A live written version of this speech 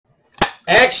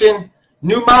Action.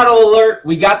 New model alert.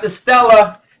 We got the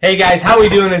Stella. Hey guys, how we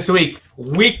doing this week?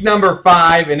 Week number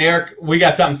 5, and Eric, we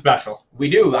got something special. We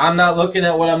do. I'm not looking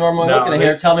at what I'm normally looking at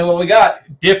here. Tell me what we got.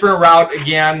 Different route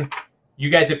again. You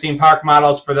guys have seen park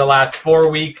models for the last 4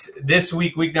 weeks. This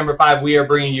week, week number 5, we are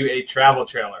bringing you a travel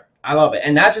trailer. I love it.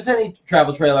 And not just any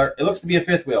travel trailer. It looks to be a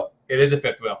fifth wheel. It is a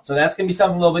fifth wheel. So that's going to be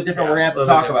something a little bit different we're going to have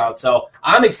to talk about. So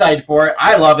I'm excited for it.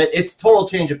 I love it. It's a total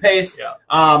change of pace.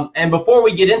 Yeah. And before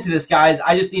we get into this, guys,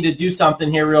 I just need to do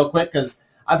something here real quick because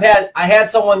I had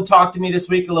someone talk to me this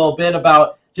week a little bit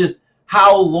about just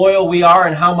how loyal we are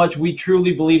and how much we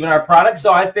truly believe in our product.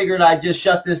 So I figured I'd just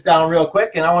shut this down real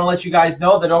quick, and I want to let you guys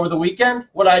know that over the weekend,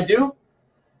 what I do,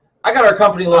 I got our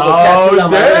company logo tattooed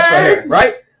on my wrist right here,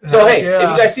 right? So, hey, if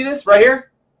you guys see this right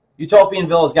here, Utopian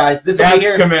Villas, guys, this will be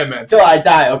here commitment until I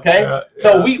die, okay?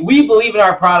 So we believe in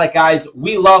our product, guys.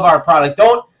 We love our product.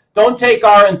 Don't take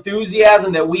our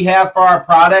enthusiasm that we have for our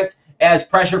product as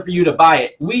pressure for you to buy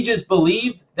it. We just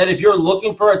believe that if you're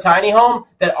looking for a tiny home,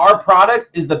 that our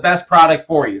product is the best product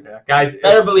for you. Yeah, guys,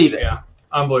 better believe it. Yeah,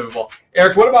 unbelievable.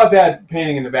 Eric, what about that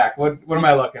painting in the back? What am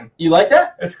I looking? You like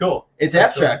that? It's cool. It's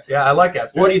abstract. Cool. Yeah, I like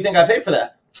abstract. What do you think I paid for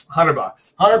that?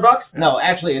 $100. $100? No,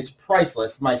 actually, it's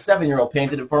priceless. My 7-year-old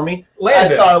painted it for me.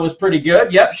 Landon. I thought it was pretty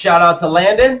good. Yep. Shout out to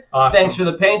Landon. Awesome. Thanks for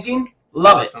the painting.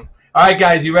 Love it. All right,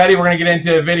 guys, you ready? We're going to get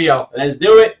into a video. Let's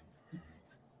do it.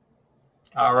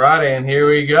 All right, and here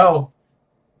we go.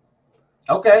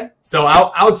 Okay. So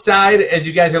outside, as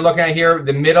you guys are looking at here,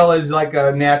 the middle is like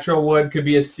a natural wood. Could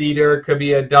be a cedar. Could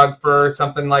be a Doug fir,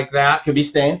 something like that. Could be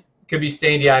stained. Could be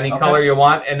stained, yeah, any color you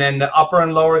want. And then the upper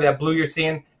and lower, that blue you're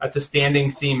seeing, that's a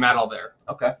standing seam metal there.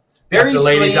 Okay. Very the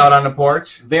ladies sleek, out on the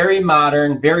porch. Very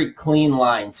modern, very clean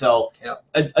line. So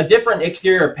a different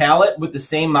exterior palette with the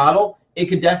same model, it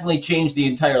could definitely change the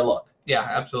entire look. Yeah,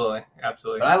 absolutely.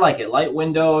 Absolutely. But I like it. Light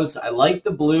windows. I like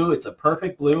the blue. It's a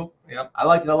perfect blue. Yep. I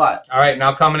like it a lot. All right,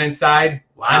 now coming inside.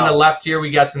 Wow. On the left here, we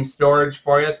got some storage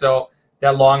for you. So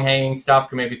that long hanging stuff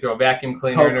can maybe throw a vacuum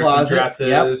cleaner in or some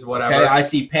dresses, whatever. Okay, I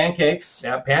see pancakes.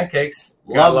 Yeah, pancakes.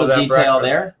 Love the detail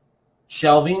there.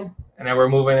 Shelving. And then we're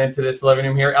moving into this living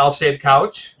room here, L-shaped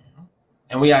couch.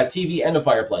 And we got a TV and a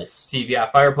fireplace. TV, yeah,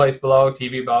 fireplace below,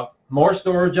 TV above. More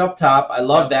storage up top. I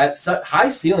love that. High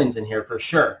ceilings in here for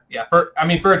sure. Yeah, for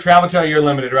a travel trailer, you're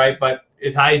limited, right? But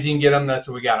as high as you can get them, that's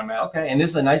what we got them at. Okay, and this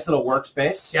is a nice little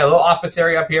workspace. Yeah, a little office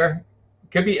area up here.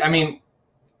 Could be,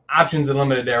 options are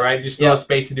limited there, right? Just a little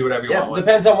space to do whatever you want with.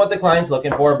 Depends on what the client's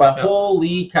looking for, but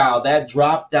holy cow, that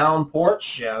drop-down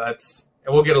porch. Yeah,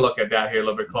 and we'll get a look at that here a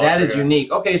little bit closer. That is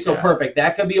unique. Okay, so perfect.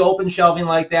 That could be open shelving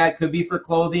like that. Could be for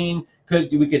clothing.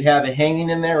 We could have it hanging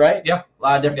in there, right? Yeah. A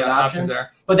lot of different options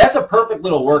there. But that's a perfect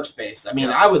little workspace.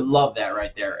 I would love that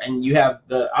right there. And you have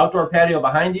the outdoor patio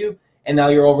behind you, and now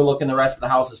you're overlooking the rest of the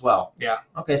house as well. Yeah.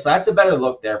 Okay, so that's a better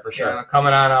look there for sure. Yeah,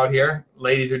 coming on out here,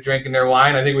 ladies are drinking their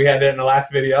wine. I think we had that in the last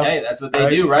video. Hey, that's what they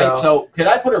do, right? So could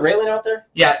I put a railing out there?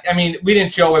 Yeah, we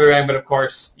didn't show where they're at, but of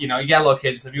course, you got little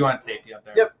kids, so if you want safety up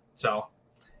there. Yep. So,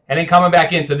 and then coming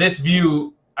back in, so this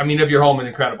view, of your home is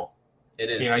incredible. It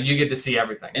is. You get to see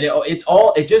everything. And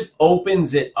it just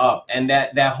opens it up. And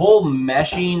that whole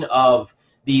meshing of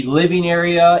the living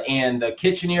area and the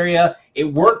kitchen area, it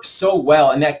works so well.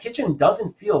 And that kitchen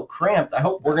doesn't feel cramped. I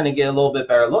hope we're going to get a little bit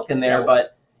better look in there,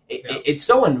 but it's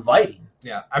so inviting.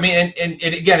 Yeah. And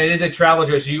again, it is a travel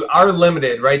trailer, so you are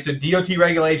limited, right? So DOT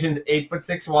regulations,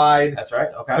 8'6" wide. That's right.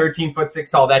 Okay.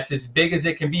 13'6" tall. That's as big as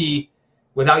it can be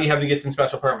without you having to get some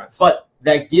special permits. But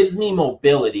that gives me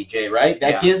mobility, Jay, right?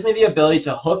 That gives me the ability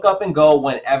to hook up and go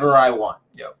whenever I want.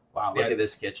 Yep. Wow, look at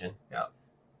this kitchen. Yeah.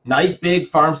 Nice big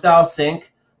farm-style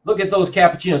sink. Look at those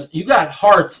cappuccinos. You got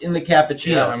hearts in the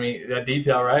cappuccinos. Yeah, that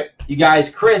detail, right? You guys,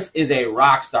 Chris is a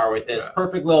rock star with this.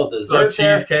 Perfect little dessert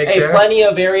there. Cheesecake there. Plenty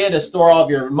of area to store all of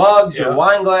your mugs, your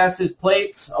wine glasses,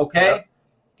 plates, okay? Yeah.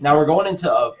 Now we're going into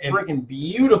a freaking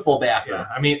beautiful bathroom.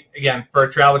 Yeah, again, for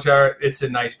a travel trailer, it's a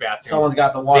nice bathroom. Someone's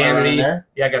got the water vanity in there.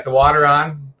 Yeah, got the water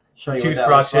on. Show you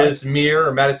toothbrushes, mirror,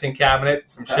 a medicine cabinet,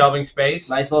 some shelving space.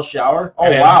 Nice little shower.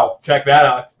 Oh, wow. Check that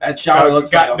out. That shower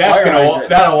looks like a fire hydrant.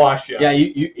 That'll wash you. Yeah,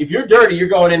 if you're dirty, you're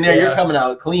going in there, you're coming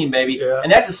out clean, baby. Yeah.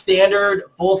 And that's a standard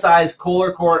full-size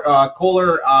Kohler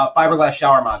fiberglass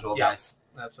shower module, guys.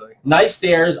 Absolutely. Nice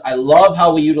stairs. I love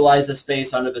how we utilize the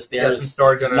space under the stairs. Some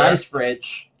storage under there. Nice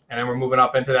fridge. And then we're moving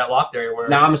up into that loft area where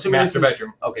now I'm assuming master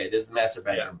bedroom. Okay, this is the master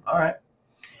bedroom. Yeah. All right.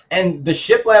 And the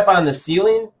shiplap on the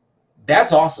ceiling,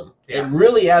 that's awesome. Yeah. It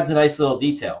really adds a nice little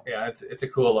detail. Yeah, it's a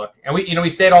cool look. And we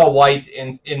stayed all white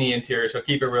in the interior, so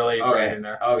keep it really bright in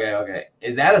there. Okay.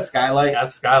 Is that a skylight?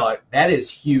 That's a skylight. That is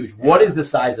huge. Yeah. What is the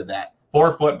size of that?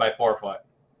 4 foot by 4 foot.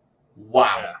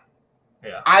 Wow.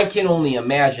 Yeah. I can only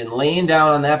imagine laying down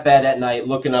on that bed at night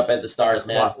looking up at the stars,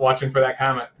 man. Watching for that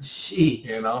comet. Jeez.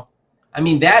 You know? I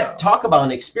mean, talk about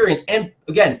an experience. And,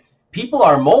 again, people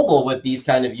are mobile with these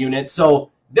kind of units,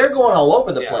 so they're going all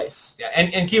over the place. Yeah,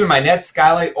 and keep in mind, that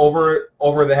skylight over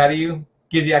the head of you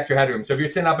gives you extra headroom. So if you're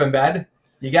sitting up in bed,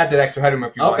 you got that extra headroom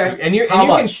if you want to. And you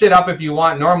can sit up if you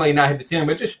want, normally not hit the ceiling,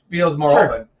 but it just feels more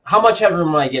open. How much headroom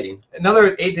am I getting?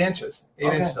 Another 8 inches.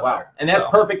 8 inches. Wow. And that's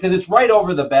perfect because it's right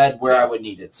over the bed where I would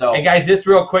need it. So, and guys, just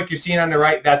real quick, you're seeing on the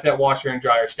right, that's that washer and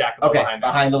dryer stackable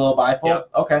behind the little bifold?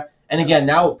 Okay. And again,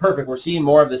 now perfect. We're seeing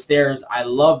more of the stairs. I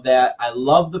love that. I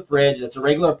love the fridge. It's a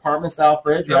regular apartment-style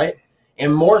fridge, right?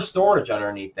 And more storage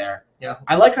underneath there. Yeah.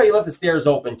 I like how you left the stairs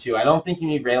open, too. I don't think you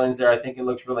need railings there. I think it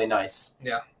looks really nice.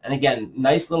 Yeah. And again,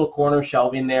 nice little corner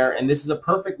shelving there. And this is a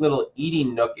perfect little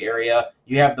eating nook area.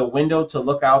 You have the window to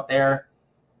look out there.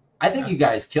 I think you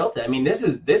guys killed it. I mean, this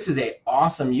is a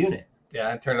awesome unit.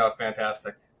 Yeah, it turned out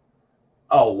fantastic.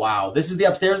 Oh, wow. This is the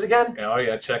upstairs again? Oh,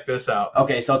 yeah. Check this out.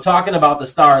 Okay, so talking about the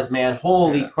stars, man.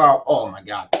 Holy crap. Oh, my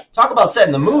God. Talk about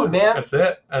setting the mood, man. That's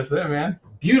it. That's it, man.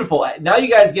 Beautiful. Now you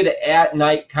guys get an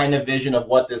at-night kind of vision of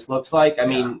what this looks like. I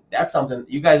mean, that's something.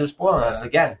 You guys are spoiling us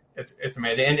again. It's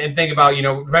amazing. And think about,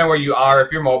 depending where you are,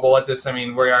 if you're mobile at this, I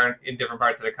mean, we are in different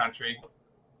parts of the country.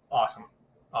 Awesome.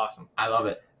 Awesome. I love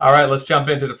it. All right, let's jump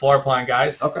into the floor plan,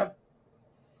 guys. Okay.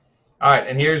 All right,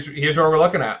 and here's where we're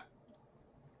looking at.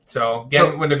 So,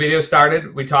 again, when the video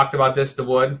started, we talked about the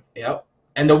wood. Yep.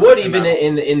 And the wood, even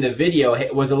in the video,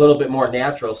 was a little bit more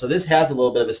natural. So this has a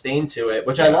little bit of a stain to it,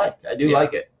 which I like. I do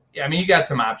like it. Yeah, I mean, you got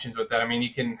some options with that. I mean, you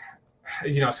can,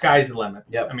 sky's the limit.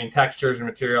 Yep. I mean, textures and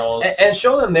materials. And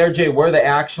show them there, Jay, where the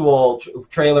actual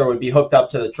trailer would be hooked up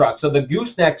to the truck. So the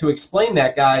gooseneck, to explain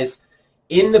that, guys,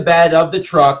 in the bed of the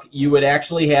truck, you would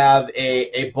actually have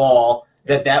a ball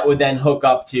that would then hook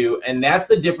up to. And that's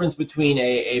the difference between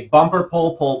a bumper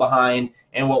pull behind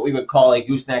and what we would call a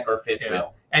gooseneck or fifth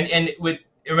wheel. And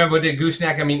remember with the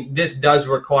gooseneck, I mean, this does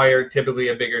require typically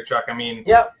a bigger truck. I mean,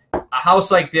 a house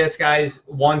like this, guys,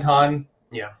 1 ton.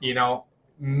 Yeah.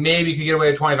 Maybe you could get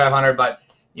away with 2,500, but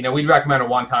we'd recommend a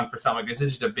 1 ton for something like this.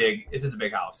 It's just a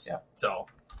big house. Yeah. So,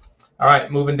 all right,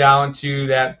 moving down to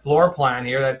that floor plan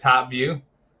here, that top view,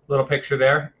 little picture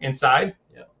there inside.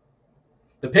 Yeah.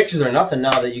 The pictures are nothing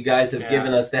now that you guys have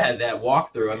given us that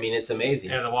walkthrough. I mean, it's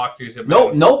amazing. Yeah, the walkthroughs have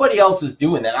nobody else is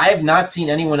doing that. I have not seen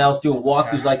anyone else doing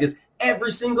walkthroughs like this.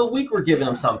 Every single week we're giving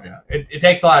them something. Yeah. It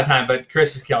takes a lot of time, but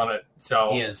Chris is killing it.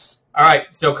 So he is. All right,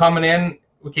 so coming in,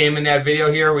 we came in that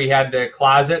video here. We had the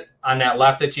closet on that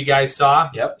left that you guys saw.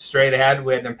 Yep. Straight ahead,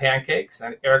 we had them pancakes.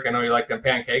 And Eric, I know you like them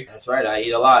pancakes. That's right. I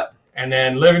eat a lot. And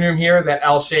then living room here, that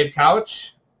L-shaped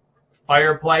couch,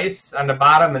 fireplace on the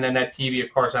bottom, and then that TV,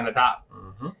 of course, on the top.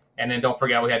 Mm-hmm. And then don't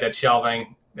forget we had that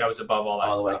shelving that was above all that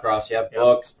all the way stuff. Across. Yep.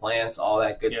 Books, plants, all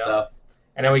that good stuff.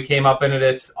 And then we came up into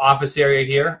this office area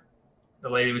here. The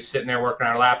lady was sitting there working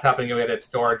on her laptop, and we had that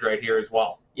storage right here as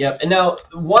well. Yep. And now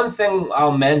one thing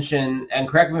I'll mention, and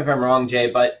correct me if I'm wrong,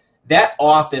 Jay, but that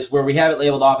office where we have it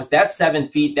labeled office, that's 7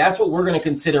 feet. That's what we're going to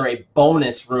consider a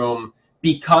bonus room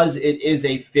because it is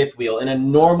a fifth wheel. In a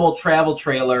normal travel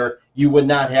trailer, you would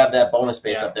not have that bonus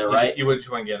space up there, right? You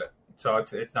wouldn't get it. So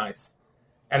it's nice.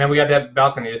 And then we got that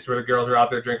balcony. This is where the girls are out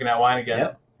there drinking that wine again.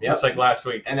 Yep. Just like last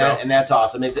week. And that's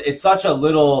awesome. It's such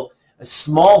a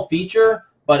small feature,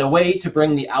 but a way to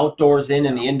bring the outdoors in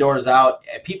and the indoors out.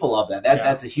 People love that.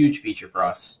 That's a huge feature for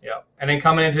us. Yeah. And then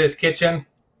coming into this kitchen,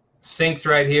 sinks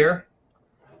right here.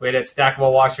 We had that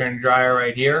stackable washer and dryer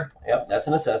right here. Yep, that's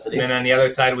a necessity. And then on the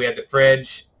other side, we had the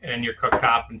fridge and then your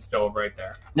cooktop and stove right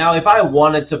there. Now, if I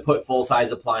wanted to put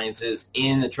full-size appliances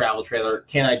in the travel trailer,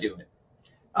 can I do it?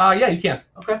 Yeah, you can.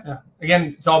 Okay. Yeah.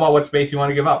 Again, it's all about what space you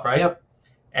want to give up, right? Yep.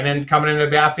 And then coming into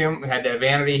the bathroom, we had that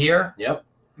vanity here. Yep.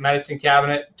 Medicine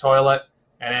cabinet, toilet,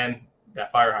 and then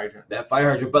that fire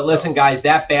hydrant. But listen, guys,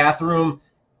 that bathroom,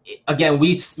 again,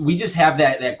 we just have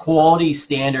that quality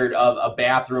standard of a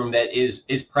bathroom that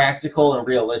is practical and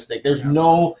realistic. There's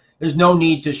no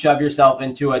need to shove yourself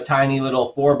into a tiny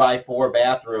little 4x4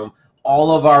 bathroom.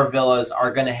 All of our villas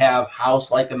are going to have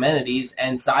house-like amenities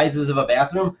and sizes of a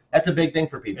bathroom. That's a big thing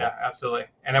for people. Yeah, absolutely.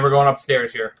 And then we're going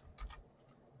upstairs here.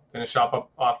 Finish up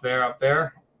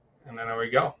there, and then there we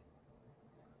go.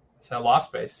 It's that loft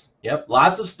space. Yep,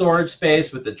 lots of storage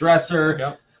space with the dresser.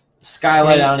 Yep.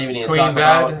 Skylight, I don't even need to talk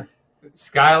about. Queen bed,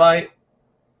 skylight,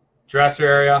 dresser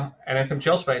area, and then some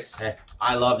chill space. Hey,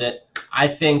 I loved it. I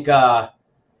think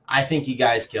you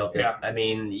guys killed it. Yeah. I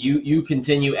mean, you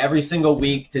continue every single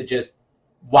week to just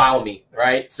wow me,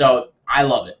 right? So I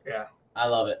love it. Yeah. I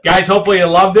love it. Guys, hopefully you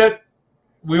loved it.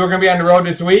 we were going to be on the road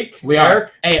this week. We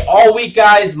are. Hey, all week,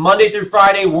 guys, Monday through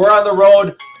Friday, we're on the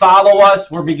road. Follow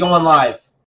us. We'll be going live.